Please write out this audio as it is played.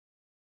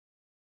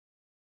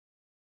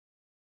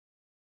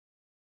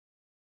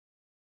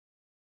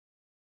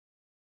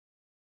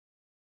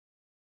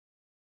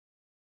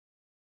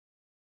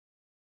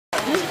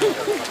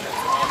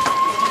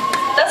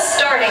The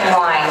starting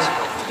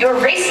line. Your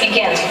race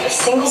begins with a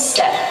single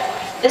step.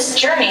 This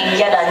journey,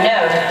 yet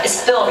unknown,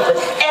 is filled with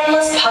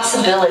endless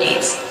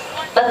possibilities.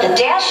 Let the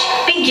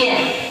dash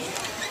begin.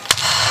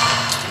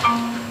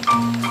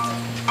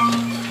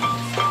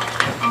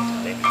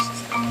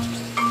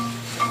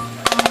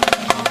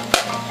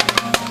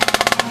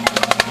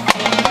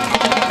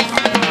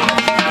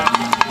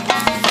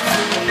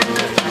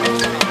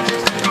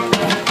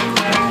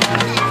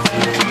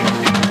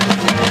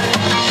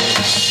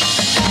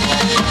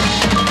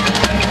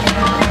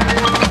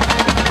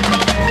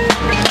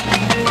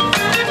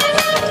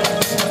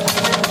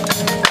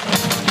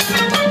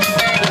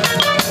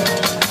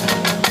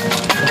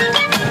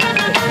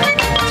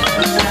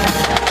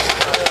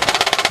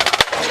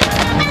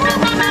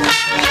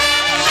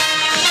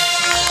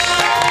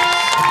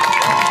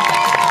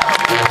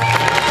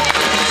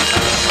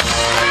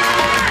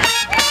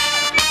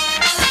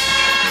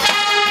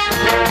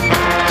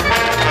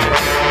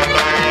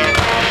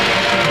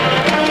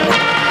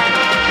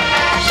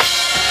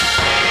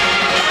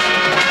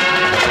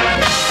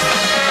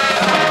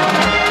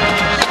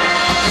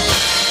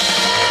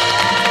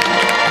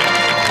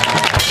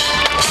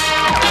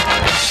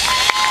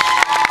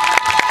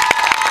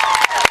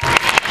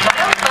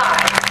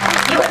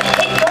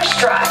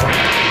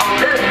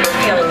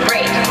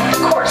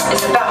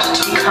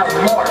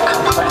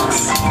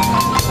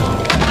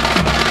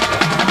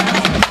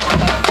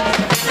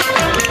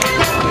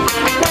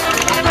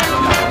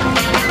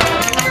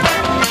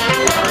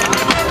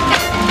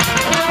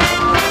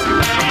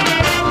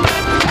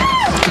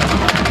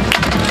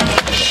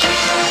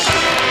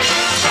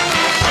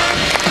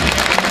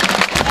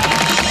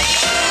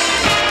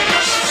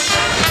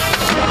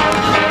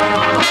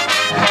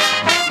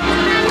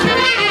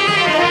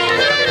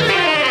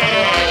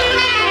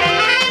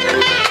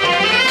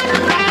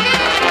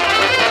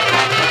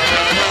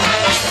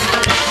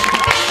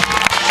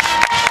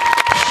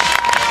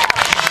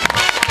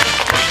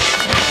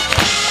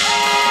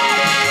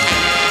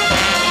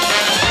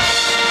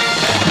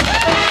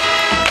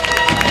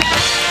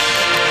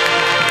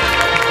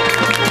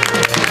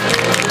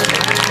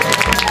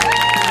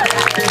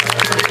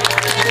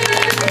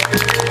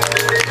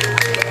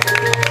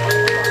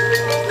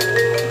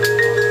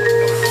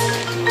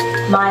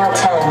 Mile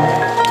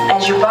 10.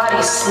 As your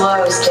body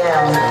slows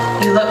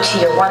down, you look to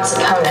your once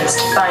opponents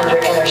to find your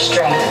inner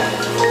strength.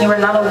 You are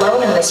not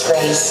alone in this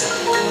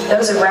race.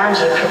 Those around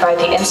you provide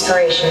the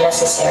inspiration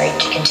necessary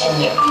to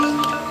continue.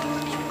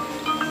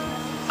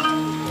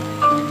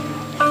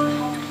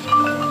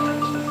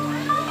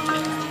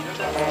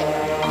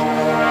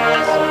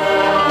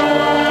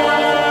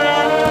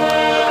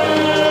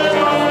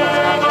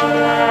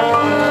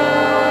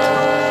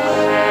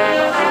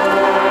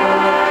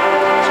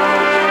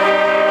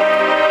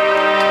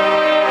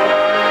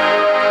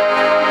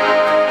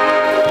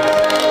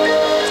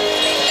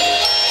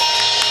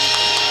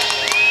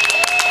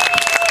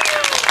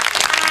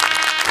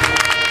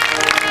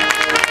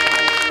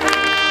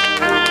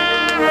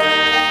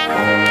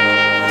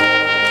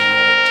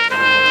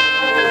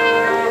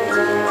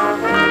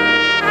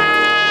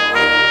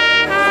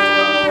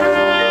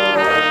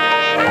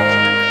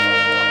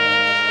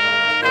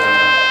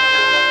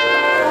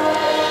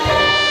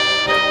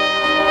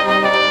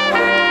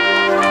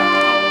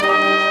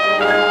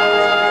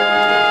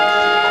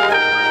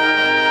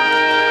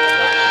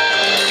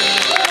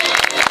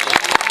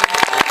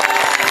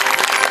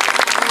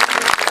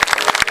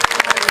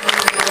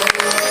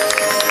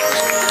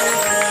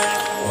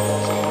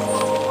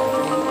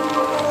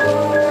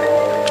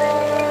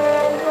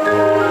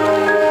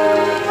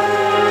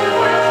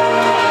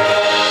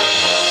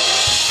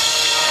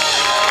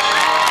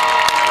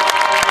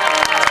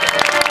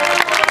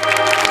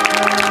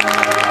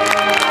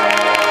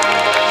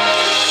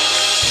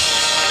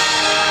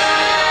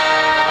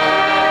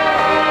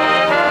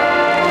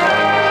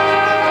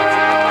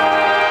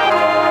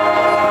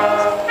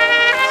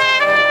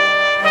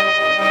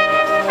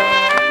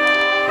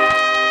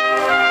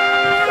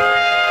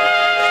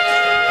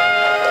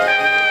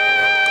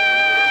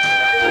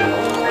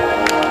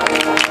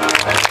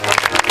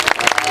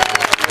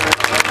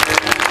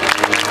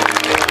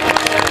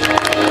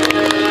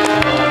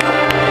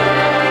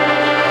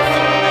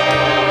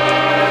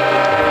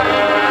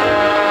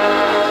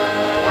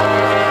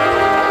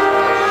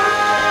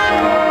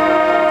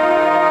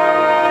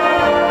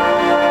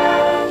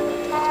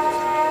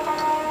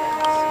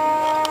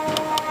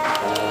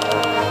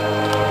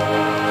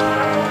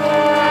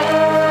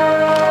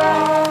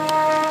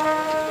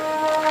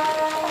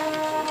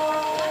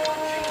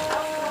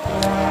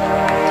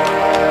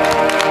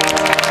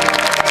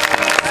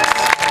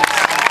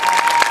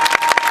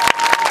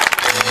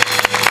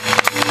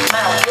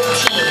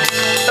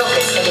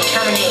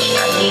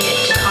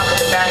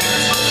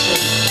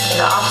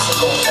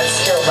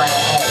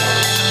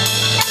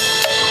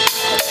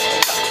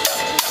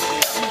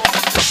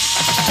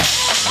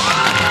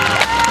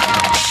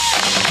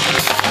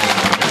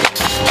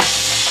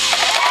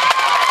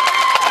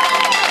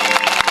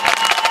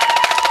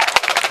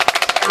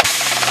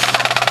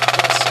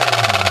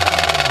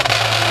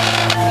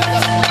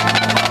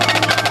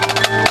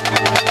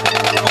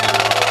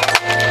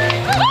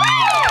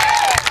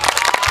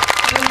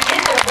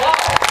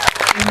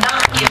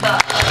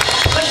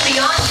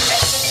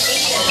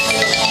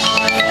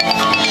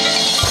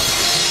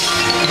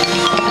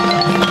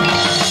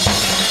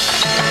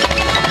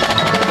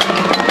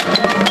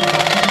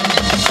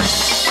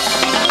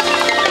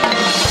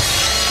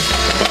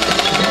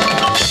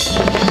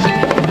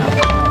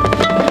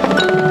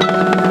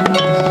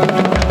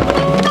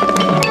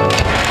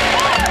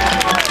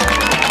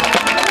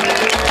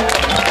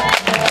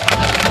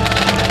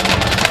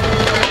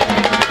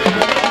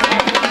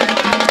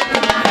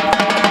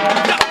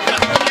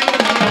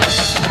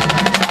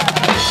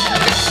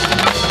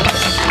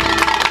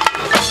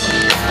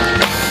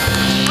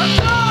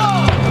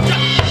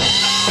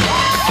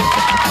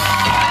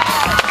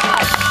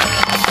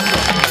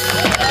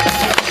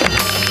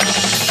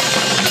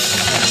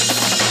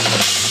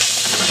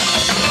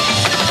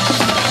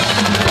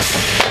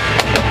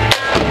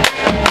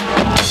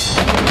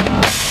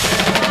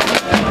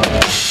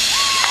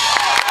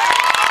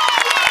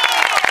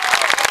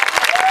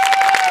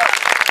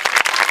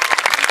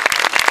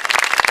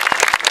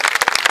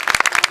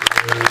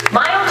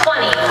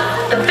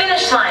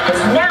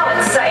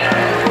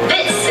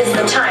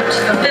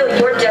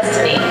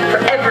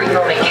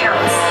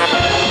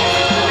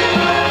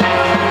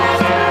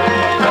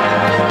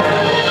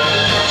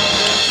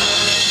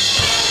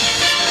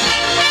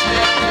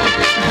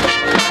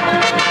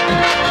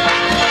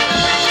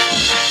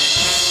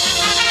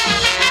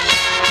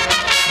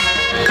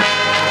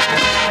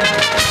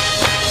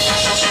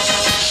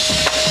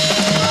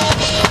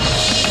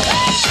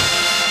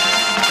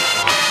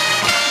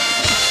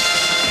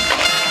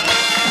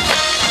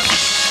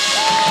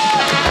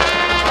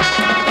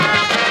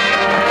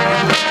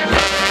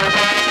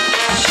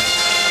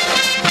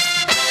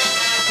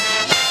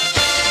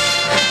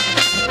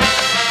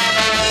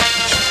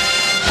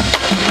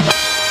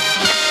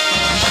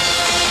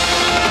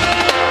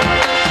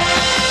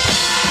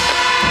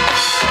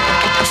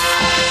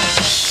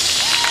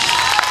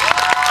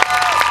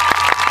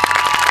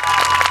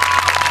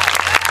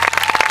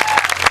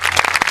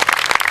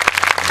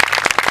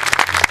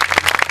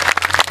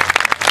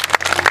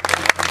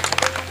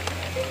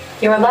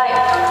 Your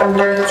life, from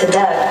birth to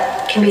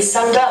death, can be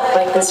summed up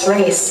like this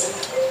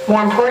race.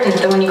 More important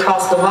than when you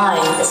cross the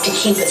line is to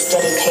keep a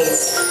steady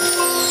pace.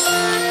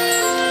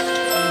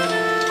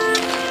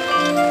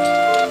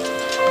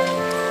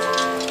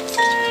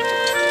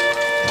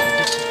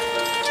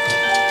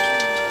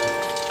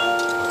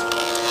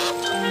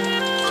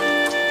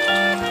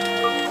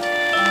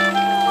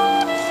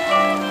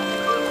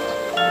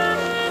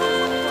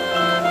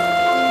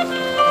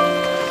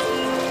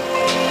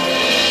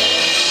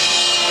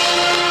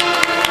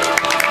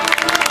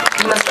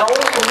 You must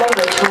always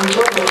remember to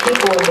enjoy the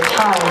people and the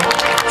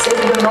time,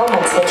 savor the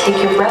moments that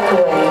take your breath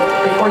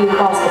away before you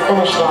cross the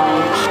finish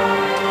line.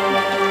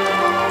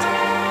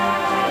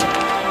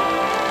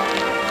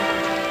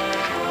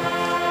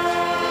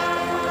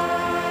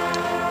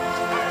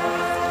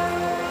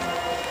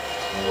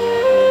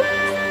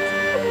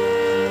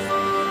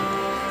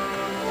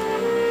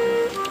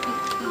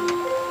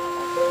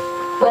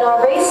 When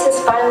our race is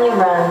finally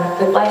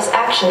run, with life's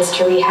actions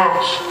to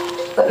rehash,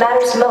 what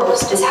matters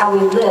most is how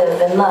we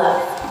live and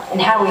love,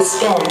 and how we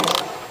spend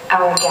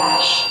our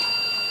dash.